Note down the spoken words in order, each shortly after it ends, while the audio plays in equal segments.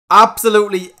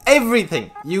absolutely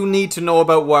everything you need to know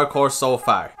about Workhorse so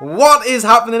far. What is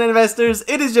happening, investors?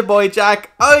 It is your boy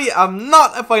Jack. I am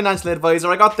not a financial advisor.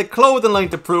 I got the clothing line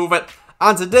to prove it.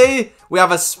 And today, we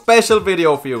have a special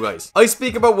video for you guys. I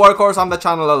speak about Workhorse on the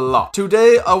channel a lot.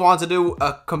 Today, I want to do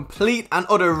a complete and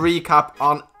utter recap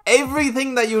on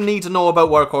everything that you need to know about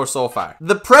Workhorse so far.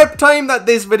 The prep time that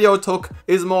this video took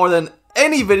is more than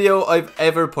any video I've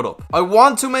ever put up. I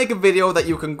want to make a video that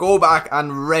you can go back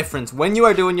and reference when you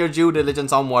are doing your due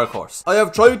diligence on Workhorse. I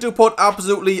have tried to put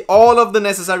absolutely all of the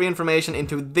necessary information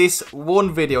into this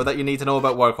one video that you need to know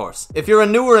about Workhorse. If you're a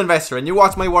newer investor and you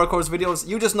watch my Workhorse videos,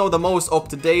 you just know the most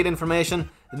up-to-date information.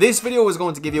 This video is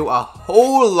going to give you a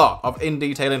whole lot of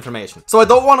in-detail information. So I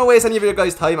don't want to waste any of your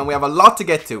guys' time and we have a lot to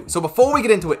get to. So before we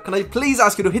get into it, can I please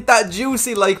ask you to hit that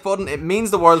juicy like button? It means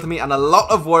the world to me and a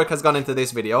lot of work has gone into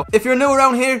this video. If you're new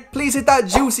around here, please hit that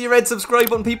juicy red subscribe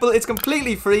button, people. It's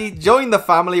completely free. Join the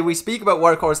family. We speak about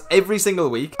Workhorse every single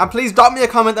week. And please drop me a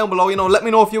comment down below. Let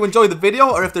me know if you enjoyed the video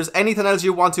or if there's anything else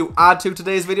you want to add to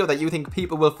today's video that you think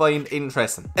people will find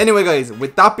interesting. Anyway guys,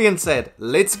 with that being said,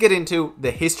 let's get into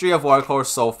the history of Workhorse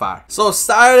so far. So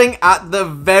starting at the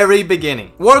very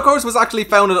beginning, Workhorse was actually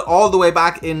founded all the way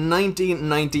back in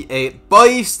 1998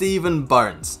 by Stephen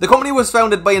Burns. The company was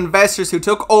founded by investors who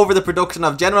took over the production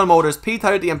of General Motors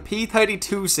P30 and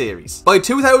P32 series. By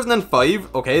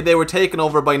 2005, they were taken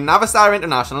over by Navistar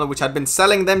International, which had been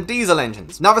selling them diesel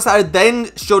engines. Navistar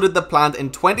then shuttered the plant in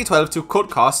 2012 to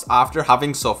cut costs after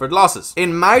having suffered losses.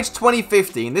 In March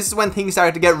 2015, this is when things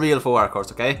started to get real for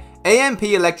Workhorse, AMP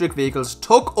Electric Vehicles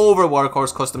took over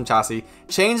Workhorse Custom Chassis,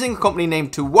 changing the company name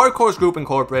to Workhorse Group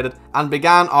Incorporated, and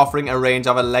began offering a range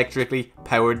of electrically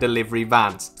powered delivery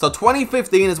vans. So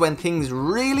 2015 is when things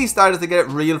really started to get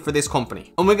real for this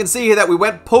company. And we can see here that we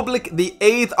went public the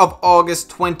 8th of August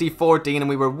 2014 and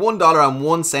we were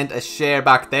 $1.01 a share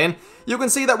back then. You can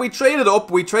see that we traded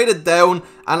up, we traded down,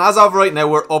 and as of right now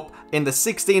we're up in the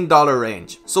 $16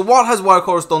 range. So what has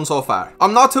Workhorse done so far?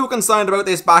 I'm not too concerned about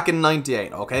this back in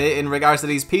 98, in regards to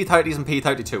these P30s and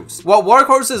P32s. What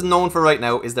Workhorse is known for right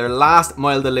now is their last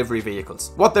mile delivery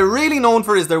vehicles. What they're really known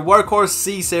for is their Workhorse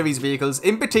C-Series vehicles,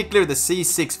 in particular the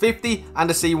C650 and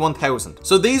the C1000.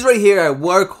 So these right here are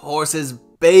Workhorse's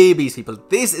babies, people.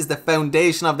 This is the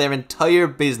foundation of their entire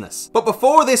business. But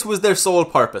before this was their sole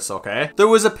purpose, there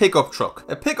was a pickup truck.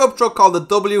 A pickup truck called the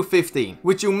W15,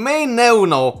 which you may now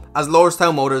know as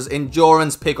Lordstown Motors'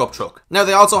 endurance pickup truck. Now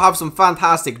they also have some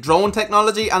fantastic drone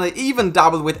technology and they even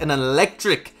dabbled with an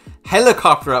electric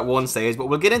helicopter at one stage, but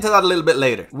we'll get into that a little bit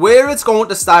later. Where it's going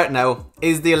to start now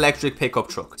is the electric pickup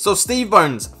truck. So Steve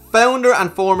Burns, founder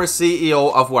and former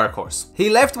CEO of Workhorse. He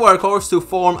left Workhorse to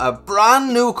form a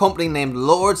brand new company named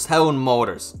Lordstown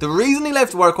Motors. The reason he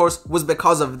left Workhorse was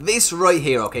because of this right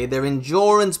here, their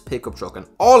endurance pickup truck, an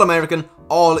all-American,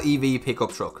 all-EV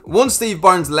pickup truck. Once Steve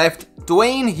Burns left,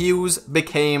 Dwayne Hughes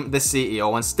became the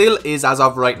CEO and still is as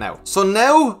of right now. So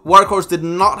now, Workhorse did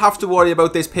not have to worry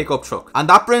about this pickup truck. And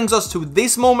that brings us to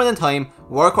this moment in time.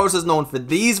 Workhorse is known for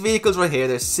these vehicles right here,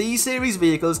 their C-Series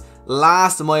vehicles,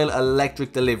 last mile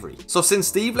electric delivery. So since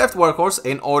Steve left Workhorse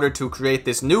in order to create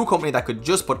this new company that could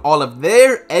just put all of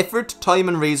their effort, time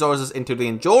and resources into the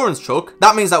endurance truck,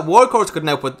 that means that Workhorse could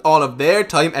now put all of their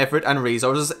time, effort and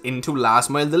resources into last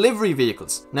mile delivery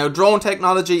vehicles. Now drone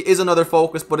technology is another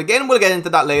focus, but again we'll get into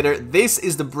that later. This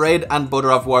is the bread and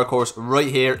butter of Workhorse right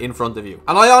here in front of you.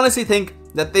 And I honestly think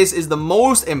that this is the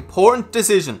most important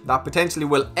decision that potentially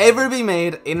will ever be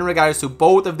made in regards to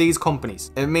both of these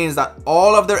companies. It means that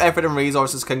all of their effort and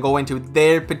resources can go into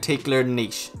their particular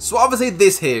niche. So obviously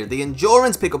this here, the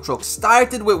endurance pickup truck,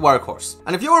 started with Workhorse.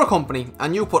 And if you're a company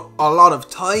and you put a lot of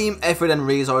time, effort and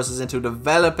resources into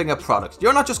developing a product,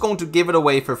 you're not just going to give it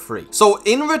away for free. So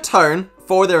in return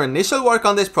for their initial work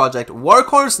on this project,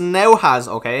 Workhorse now has,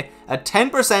 a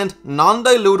 10%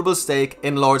 non-dilutable stake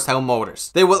in Lordstown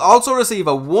Motors. They will also receive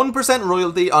a 1%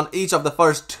 royalty on each of the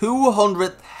first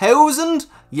 200,000,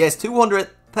 yes,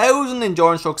 200,000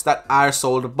 endurance trucks that are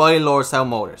sold by Lordstown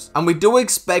Motors. And we do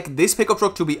expect this pickup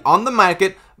truck to be on the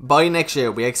market by next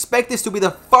year. We expect this to be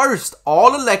the first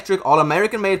all-electric,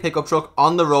 all-American made pickup truck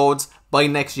on the roads by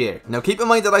next year. Now keep in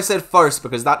mind that I said first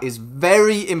because that is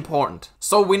very important.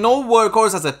 So we know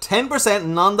Workhorse has a 10%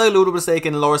 non-dilutable stake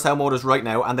in Lordstown Motors right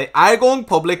now, and they are going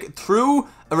public through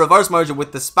a reverse merger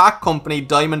with the SPAC company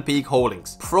Diamond Peak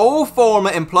Holdings. Pro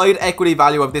forma implied equity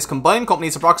value of this combined company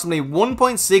is approximately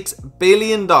 $1.6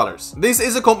 billion. This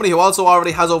is a company who also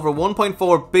already has over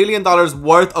 $1.4 billion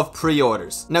worth of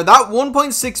pre-orders. Now that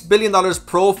 $1.6 $1.6 billion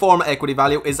pro forma equity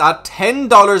value is at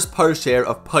 $10 per share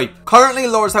of PIPE. Currently,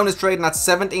 Lordstown is trading at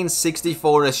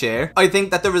 $17.64 a share. I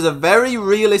think that there is a very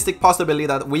realistic possibility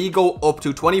that we go up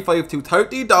to $25 to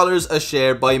 $30 a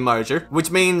share by merger,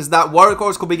 which means that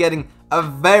Workhorse could be getting a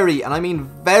very, and I mean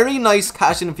very nice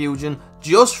cash infusion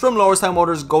just from Lordstown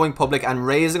Motors going public and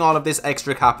raising all of this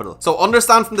extra capital. So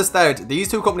understand from the start, these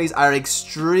two companies are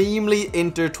extremely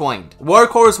intertwined.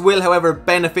 Workhorse will, however,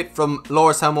 benefit from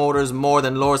Lordstown Motors more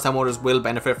than Lordstown Motors will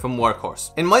benefit from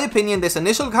Workhorse. In my opinion, this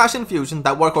initial cash infusion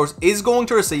that Workhorse is going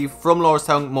to receive from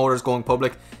Lordstown Motors going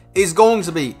public is going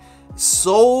to be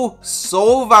so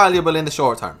valuable in the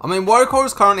short term. I mean,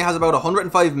 Workhorse currently has about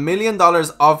 $105 million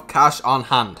of cash on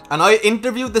hand, and I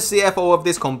interviewed the CFO of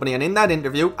this company, and in that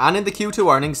interview and in the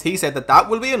Q2 earnings, he said that that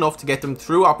will be enough to get them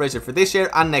through operation for this year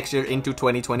and next year into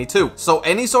 2022. So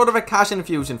any sort of a cash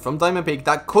infusion from Diamond Peak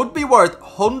that could be worth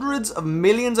hundreds of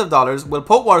millions of dollars will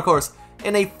put Workhorse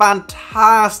in a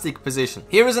fantastic position.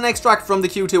 Here is an extract from the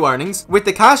Q2 earnings. With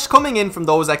the cash coming in from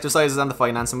those exercises and the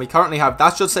financing, we currently have,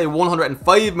 that should say,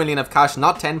 105 million of cash,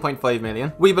 not 10.5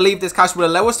 million. We believe this cash will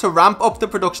allow us to ramp up the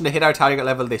production to hit our target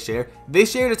level this year.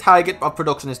 This year, the target of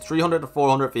production is 300 to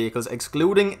 400 vehicles,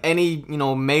 excluding any,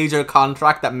 major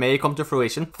contract that may come to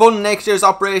fruition. Fund next year's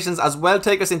operations as well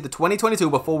take us into 2022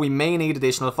 before we may need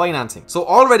additional financing. So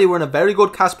already we're in a very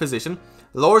good cash position.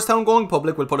 Lordstown going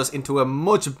public will put us into a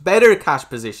much better cash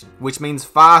position, which means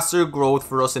faster growth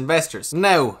for us investors.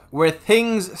 Now, where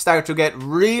things start to get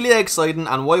really exciting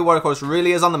and why Workhorse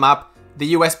really is on the map,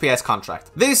 the USPS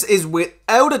contract. This is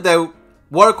without a doubt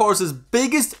Workhorse's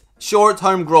biggest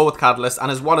short-term growth catalyst and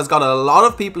is what has got a lot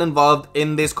of people involved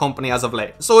in this company as of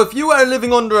late. So if you are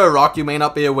living under a rock, you may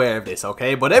not be aware of this,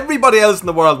 okay? But everybody else in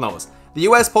the world knows. The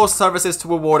US Postal Service is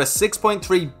to award a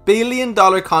 $6.3 billion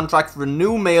contract for a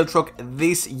new mail truck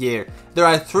this year. There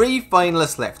are 3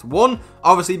 finalists left. One,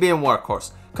 obviously, being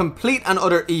Workhorse. Complete and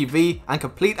utter EV and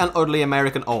complete and utterly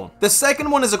American owned. The second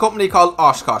one is a company called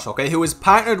Oshkosh, okay, who is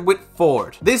partnered with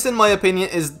Ford. This, in my opinion,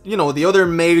 is, the other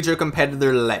major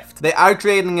competitor left. They are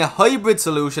creating a hybrid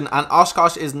solution and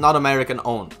Oshkosh is not American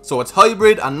owned. So it's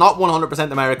hybrid and not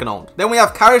 100% American owned. Then we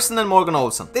have Carson and Morgan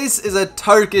Olson. This is a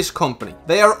Turkish company.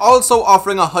 They are also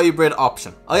offering a hybrid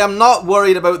option. I am not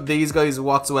worried about these guys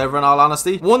whatsoever, in all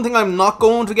honesty. One thing I'm not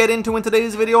going to get into in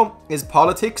today's video is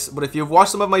politics, but if you've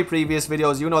watched some of my previous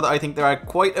videos, you know that I think there are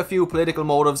quite a few political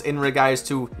motives in regards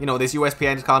to, this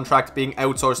USPS contract being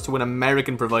outsourced to an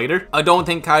American provider. I don't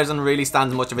think Carson really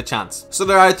stands much of a chance. So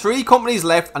there are 3 companies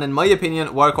left, and in my opinion,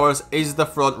 Workhorse is the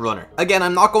front runner. Again,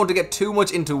 I'm not going to get too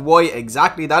much into why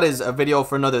exactly. That is a video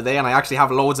for another day, and I actually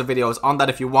have loads of videos on that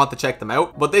if you want to check them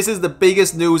out. But this is the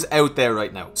biggest news out there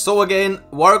right now. So again,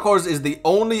 Workhorse is the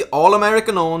only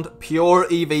all-American owned pure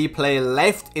EV play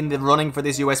left in the running for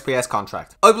this USPS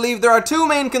contract. I believe there are 2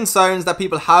 main concerns that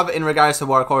people have in regards to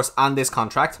Workhorse and this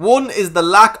contract. One is the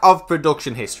lack of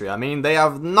production history. I mean, they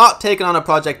have not taken on a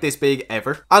project this big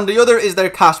ever. And the other is their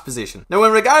cash position. Now,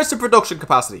 in regards to production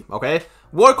capacity, okay,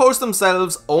 Workhorse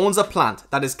themselves owns a plant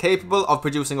that is capable of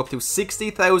producing up to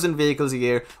 60,000 vehicles a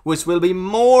year, which will be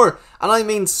more, and I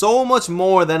mean so much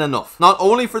more than enough, not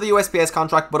only for the USPS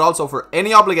contract, but also for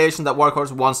any obligation that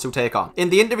Workhorse wants to take on. In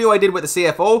the interview I did with the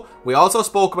CFO, we also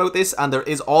spoke about this, and there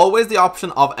is always the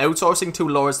option of outsourcing to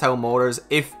Lordstown Motors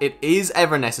if it is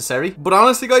ever necessary. But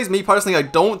honestly, guys, me personally, I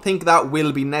don't think that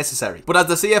will be necessary. But as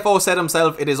the CFO said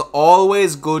himself, it is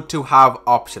always good to have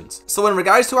options. So in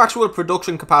regards to actual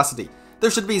production capacity, there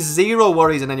should be zero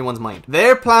worries in anyone's mind.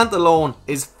 Their plant alone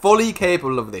is fully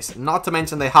capable of this, not to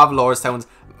mention they have Lordstown's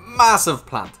massive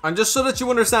plant. And just so that you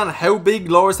understand how big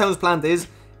Lordstown's plant is,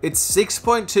 it's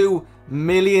 6.2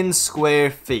 million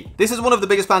square feet. This is one of the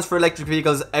biggest plants for electric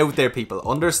vehicles out there, people.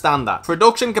 Understand that.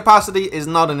 Production capacity is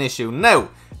not an issue.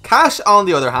 Now, cash, on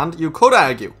the other hand, you could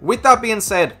argue. With that being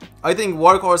said, I think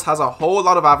Workhorse has a whole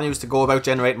lot of avenues to go about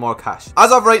generating more cash.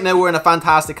 As of right now, we're in a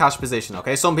fantastic cash position,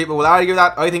 okay? Some people will argue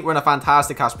that. I think we're in a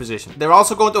fantastic cash position. They're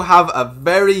also going to have a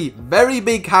very, very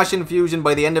big cash infusion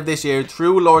by the end of this year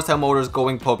through Lordstown Motors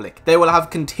going public. They will have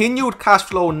continued cash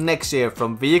flow next year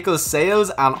from vehicle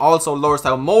sales and also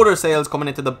Lordstown Motor sales coming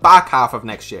into the back half of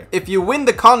next year. If you win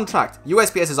the contract,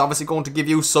 USPS is obviously going to give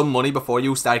you some money before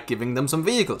you start giving them some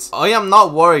vehicles. I am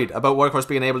not worried about Workhorse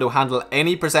being able to handle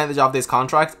any percentage of this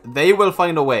contract. They will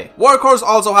find a way. Workhorse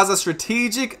also has a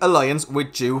strategic alliance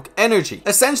with Duke Energy.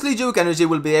 Essentially, Duke Energy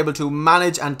will be able to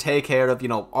manage and take care of,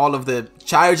 all of the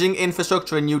charging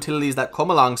infrastructure and utilities that come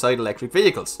alongside electric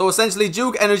vehicles. So essentially,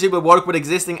 Duke Energy will work with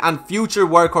existing and future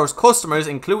Workhorse customers,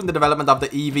 including the development of the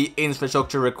EV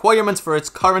infrastructure requirements for its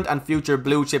current and future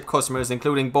blue chip customers,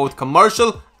 including both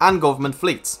commercial and government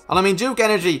fleets. And I mean, Duke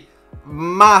Energy,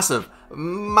 massive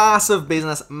massive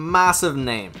business, massive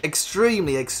name,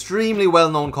 extremely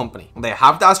well-known company. They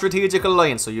have that strategic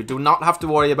alliance, so you do not have to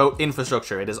worry about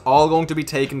infrastructure. It is all going to be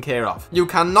taken care of. You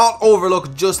cannot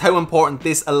overlook just how important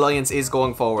this alliance is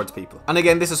going forwards, people. And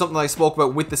again, this is something I spoke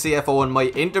about with the CFO in my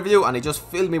interview, and he just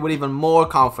filled me with even more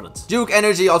confidence. Duke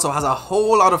Energy also has a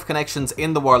whole lot of connections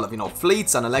in the world of,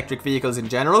 fleets and electric vehicles in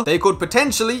general. They could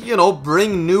potentially,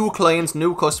 bring new clients,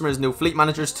 new customers, new fleet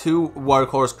managers to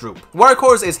Workhorse Group.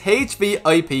 Workhorse is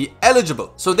HVIP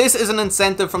eligible. So this is an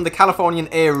incentive from the Californian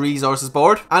Air Resources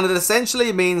Board, and it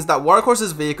essentially means that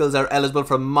Workhorse's vehicles are eligible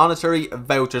for monetary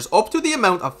vouchers up to the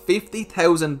amount of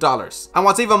 $50,000. And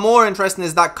what's even more interesting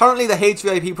is that currently the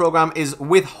HVIP program is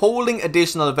withholding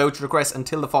additional voucher requests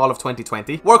until the fall of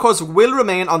 2020. Workhorse will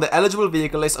remain on the eligible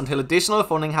vehicle list until additional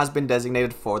funding has been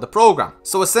designated for the program.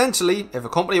 So essentially, if a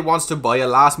company wants to buy a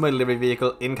last mile delivery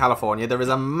vehicle in California, there is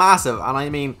a massive, and I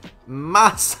mean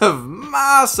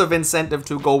massive incentive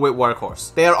to go with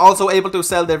Workhorse. They are also able to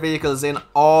sell their vehicles in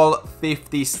all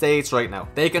 50 states right now.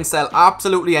 They can sell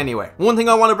absolutely anywhere. One thing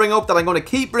I want to bring up that I'm going to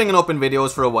keep bringing up in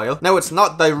videos for a while. Now, it's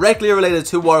not directly related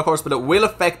to Workhorse, but it will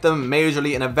affect them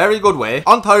majorly in a very good way.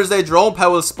 On Thursday, Jerome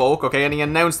Powell spoke, and he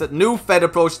announced that new Fed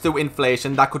approach to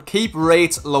inflation that could keep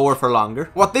rates lower for longer.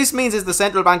 What this means is the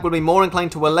central bank will be more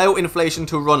inclined to allow inflation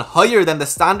to run higher than the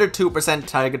standard 2%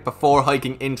 target before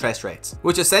hiking interest rates,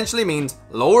 which essentially means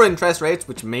lower interest rates,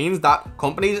 which means that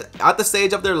companies at the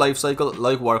stage of their life cycle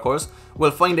like Workhorse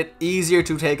will find it easier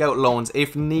to take out loans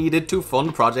if needed to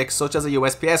fund projects such as a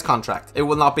USPS contract. It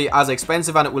will not be as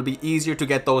expensive and it will be easier to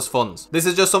get those funds. This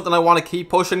is just something I want to keep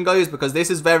pushing, guys, because this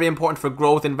is very important for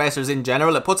growth investors in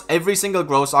general. It puts every single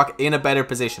growth stock in a better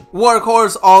position.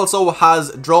 Workhorse also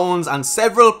has drones and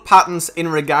several patents in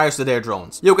regards to their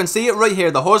drones. You can see it right here,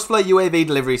 the Horsefly UAV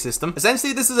delivery system.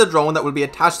 Essentially, this is a drone that will be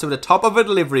attached to the top of a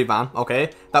delivery van,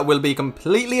 that will be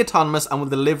completely autonomous and will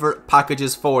deliver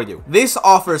packages for you. This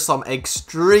offers some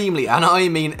extremely, and I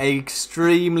mean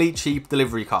extremely cheap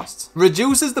delivery costs.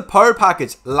 Reduces the per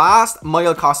package last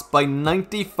mile cost by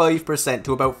 95%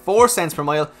 to about 4 cents per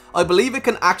mile. I believe it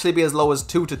can actually be as low as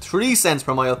 2 to 3 cents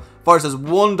per mile versus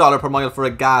 $1 per mile for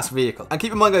a gas vehicle. And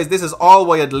keep in mind, guys, this is all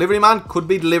why a delivery man could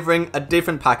be delivering a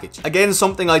different package. Again,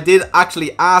 something I did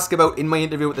actually ask about in my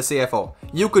interview with the CFO.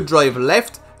 You could drive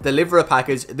left, deliver a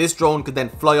package, this drone could then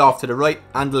fly off to the right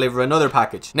and deliver another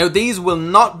package. Now, these will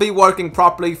not be working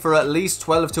properly for at least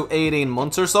 12 to 18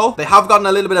 months or so. They have gotten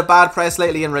a little bit of bad press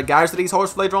lately in regards to these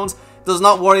Horsefly drones. Does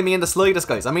not worry me in the slightest,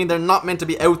 guys. I mean, they're not meant to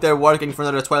be out there working for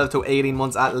another 12 to 18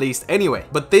 months at least anyway.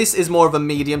 But this is more of a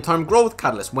medium-term growth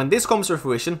catalyst. When this comes to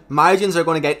fruition, margins are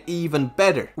going to get even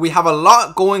better. We have a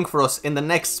lot going for us in the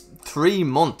next 3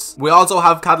 months. We also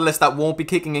have catalysts that won't be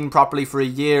kicking in properly for a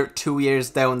year, 2 years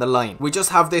down the line. We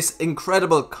just have this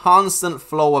incredible constant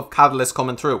flow of catalysts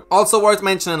coming through. Also worth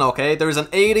mentioning, there is an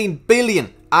 18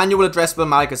 billion annual addressable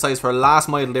market size for last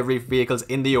mile delivery vehicles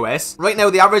in the US. Right now,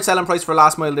 the average selling price for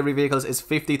last mile delivery vehicles is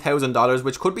 $50,000,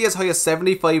 which could be as high as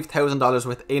 $75,000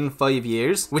 within 5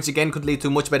 years, which again could lead to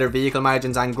much better vehicle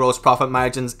margins and gross profit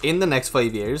margins in the next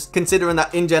 5 years, considering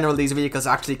that in general these vehicles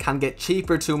actually can get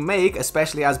cheaper to make,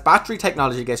 especially as battery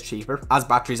technology gets cheaper, as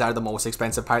batteries are the most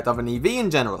expensive part of an EV in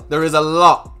general. There is a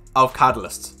lot of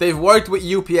catalysts. They've worked with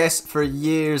UPS for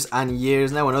years and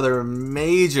years now, another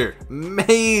major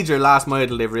last mile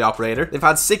delivery operator. They've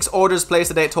had 6 orders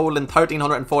placed to date, totaling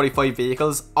 1,345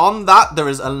 vehicles. On that, there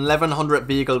is an 1,100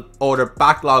 vehicle order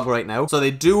backlog right now, so they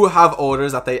do have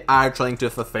orders that they are trying to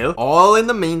fulfill. All in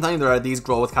the meantime, there are these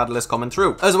growth catalysts coming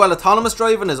through. As well, autonomous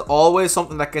driving is always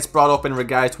something that gets brought up in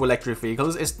regards to electric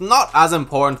vehicles. It's not as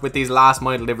important with these last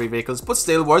mile delivery vehicles, but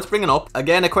still worth bringing up.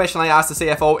 Again, a question I asked the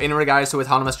CFO in regards to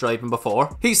autonomous driving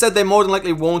before. He said they more than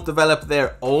likely won't develop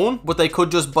their own, but they could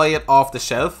just buy it off the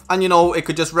shelf, and it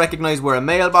could just recognize where a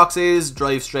mailbox is,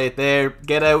 drive straight there,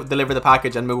 get out, deliver the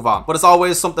package and move on. But it's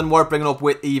always something worth bringing up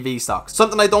with EV stocks.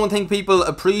 Something I don't think people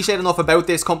appreciate enough about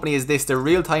this company is this: their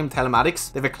real-time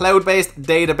telematics. They have a cloud-based,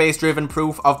 database-driven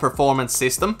proof of performance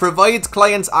system, provides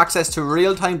clients access to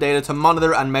real-time data to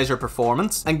monitor and measure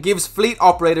performance, and gives fleet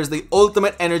operators the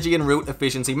ultimate energy and route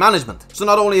efficiency management. So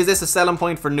not only is this a selling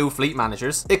point for new fleet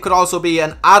managers, it could also be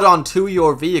an add-on to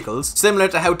your vehicles, similar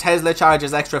to how Tesla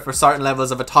charges extra for certain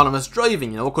levels of autonomous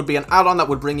driving. It could be an add-on that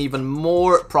would bring even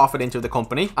more profit into the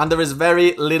company, and there is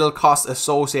very little cost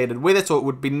associated with it, so it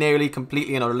would be nearly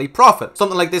completely and utterly profit.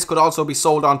 Something like this could also be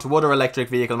sold on to other electric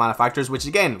vehicle manufacturers, which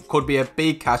again could be a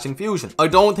big cash infusion. I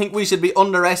don't think we should be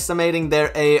underestimating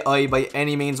their AI by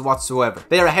any means whatsoever.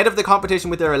 They are ahead of the competition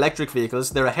with their electric vehicles,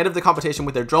 they're ahead of the competition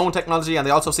with their drone technology, and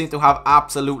they also seem to have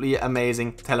absolutely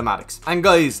amazing telematics. And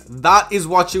guys, guys, that is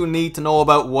what you need to know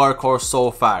about Workhorse so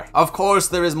far. Of course,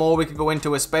 there is more we could go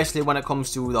into, especially when it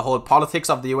comes to the whole politics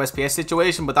of the USPS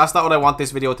situation, but that's not what I want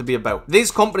this video to be about.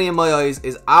 This company, in my eyes,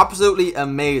 is absolutely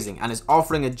amazing and is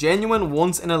offering a genuine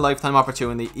once-in-a-lifetime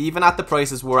opportunity, even at the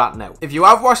prices we're at now. If you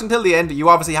have watched until the end, you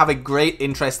obviously have a great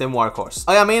interest in Workhorse.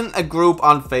 I am in a group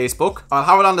on Facebook. I'll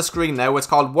have it on the screen now. It's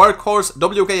called Workhorse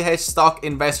WKHS Stock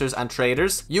Investors and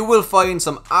Traders. You will find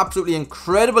some absolutely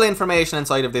incredible information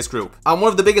inside of this group. And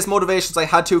one of the biggest motivations I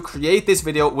had to create this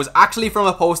video was actually from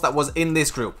a post that was in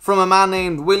this group. From a man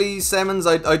named Willie Simmons.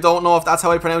 I don't know if that's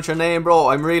how I pronounce your name, bro.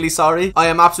 I'm really sorry. I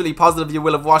am absolutely positive you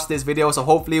will have watched this video, so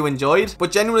hopefully you enjoyed.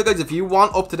 But genuinely, guys, if you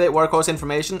want up-to-date Workhorse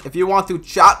information, if you want to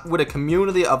chat with a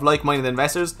community of like-minded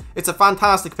investors, it's a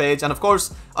fantastic page. And of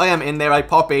course, I am in there. I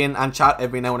pop in and chat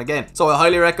every now and again. So I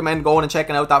highly recommend going and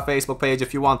checking out that Facebook page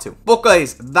if you want to. But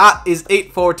guys, that is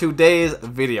it for today's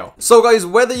video. So guys,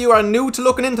 whether you are new to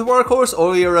looking into Workhorse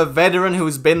or you're a veteran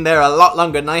who's been there a lot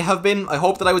longer than I have been, I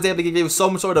hope that I was able to give you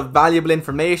some sort of valuable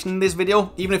information in this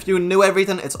video. Even if you knew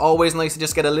everything, it's always nice to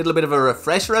just get a little bit of a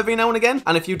refresher every now and again.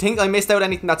 And if you think I missed out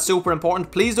anything that's super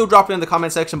important, please do drop it in the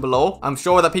comment section below. I'm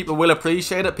sure that people will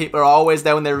appreciate it. People are always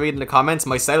down there reading the comments,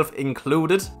 myself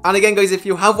included. And again, guys, if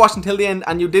you have watched until the end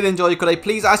and you did enjoy, could I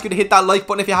please ask you to hit that like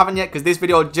button if you haven't yet, because this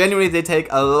video genuinely did take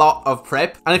a lot of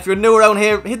prep. And if you're new around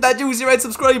here, hit that juicy red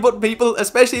subscribe button, people,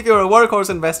 especially if you're a Workhorse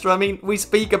investor. I mean, we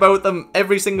speak about them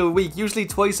every single week, usually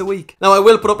twice a week. Now, I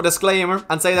will put up a disclaimer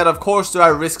and say that of course there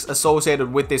are risks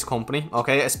associated with this company,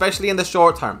 okay, especially in the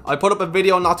short term. I put up a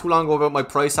video not too long ago about my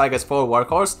price targets for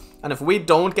Workhorse, and if we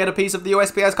don't get a piece of the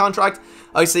USPS contract,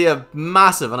 I see a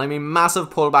massive, and I mean massive,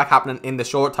 pullback happening in the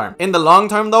short term. In the long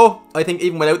term though, I think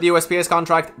even without the USPS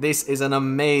contract, this is an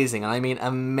amazing, and I mean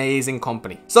amazing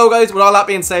company. So guys, with all that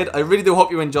being said, I really do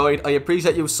hope you enjoyed. I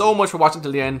appreciate you so much for watching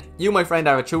till the end. You, my friend,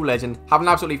 are a true legend. Have an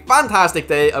absolutely fantastic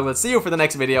day. I will see you for the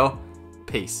next video.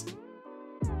 Peace.